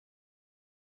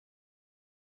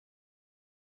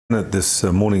At this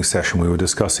morning session, we were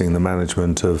discussing the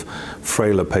management of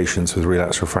frailer patients with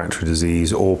relapsed refractory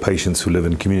disease or patients who live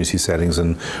in community settings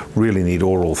and really need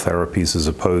oral therapies as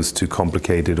opposed to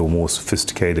complicated or more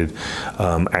sophisticated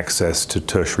access to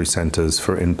tertiary centers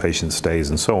for inpatient stays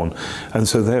and so on. And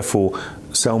so therefore,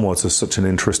 CELMoDs are such an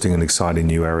interesting and exciting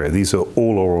new area. These are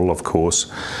all oral, of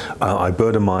course.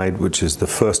 Iberdomide, which is the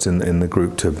first in the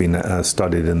group to have been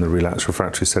studied in the relapsed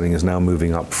refractory setting, is now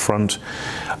moving up front.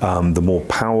 The more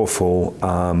powerful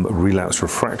relapsed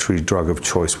refractory drug of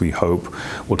choice, we hope,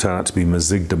 will turn out to be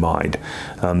Mezigdomide.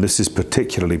 This is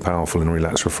particularly powerful in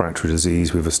relapsed refractory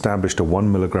disease. We've established a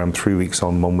 1 milligram 3 weeks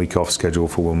on, 1 week off schedule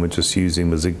for when we're just using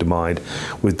Mezigdomide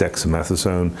with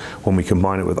dexamethasone. When we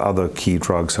combine it with other key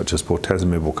drugs such as bortezomib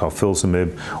or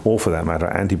carfilzomib, or for that matter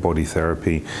antibody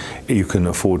therapy, you can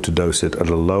afford to dose it at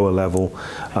a lower level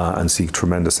and see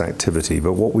tremendous activity.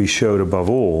 But what we showed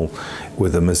above all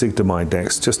with the Mezigdomide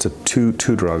dex, just two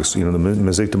drugs, the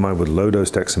Mezigdomide with low-dose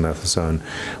dexamethasone,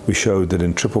 we showed that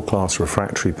in triple-class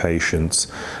refractory patients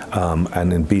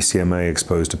and in BCMA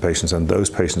exposed to patients and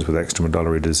those patients with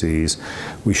extramedullary disease,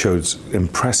 we showed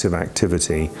impressive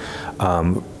activity.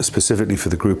 Specifically for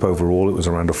the group overall, it was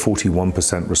around a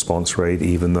 41% response rate,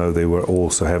 even though they were all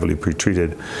so heavily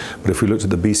pretreated. But if we looked at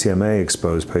the BCMA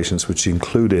exposed patients, which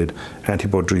included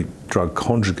antibody drug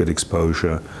conjugate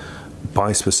exposure,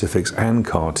 bispecifics and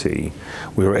CAR-T,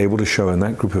 we were able to show in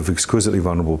that group of exquisitely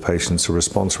vulnerable patients a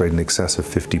response rate in excess of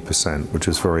 50%, which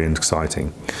is very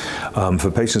exciting. For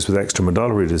patients with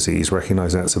extramedullary disease,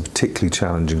 recognize that's a particularly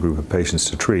challenging group of patients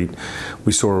to treat,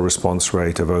 we saw a response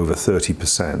rate of over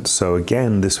 30%. So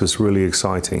again, this was really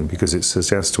exciting because it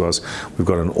suggests to us we've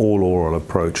got an all-oral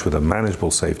approach with a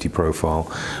manageable safety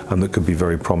profile and that could be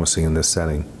very promising in this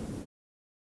setting.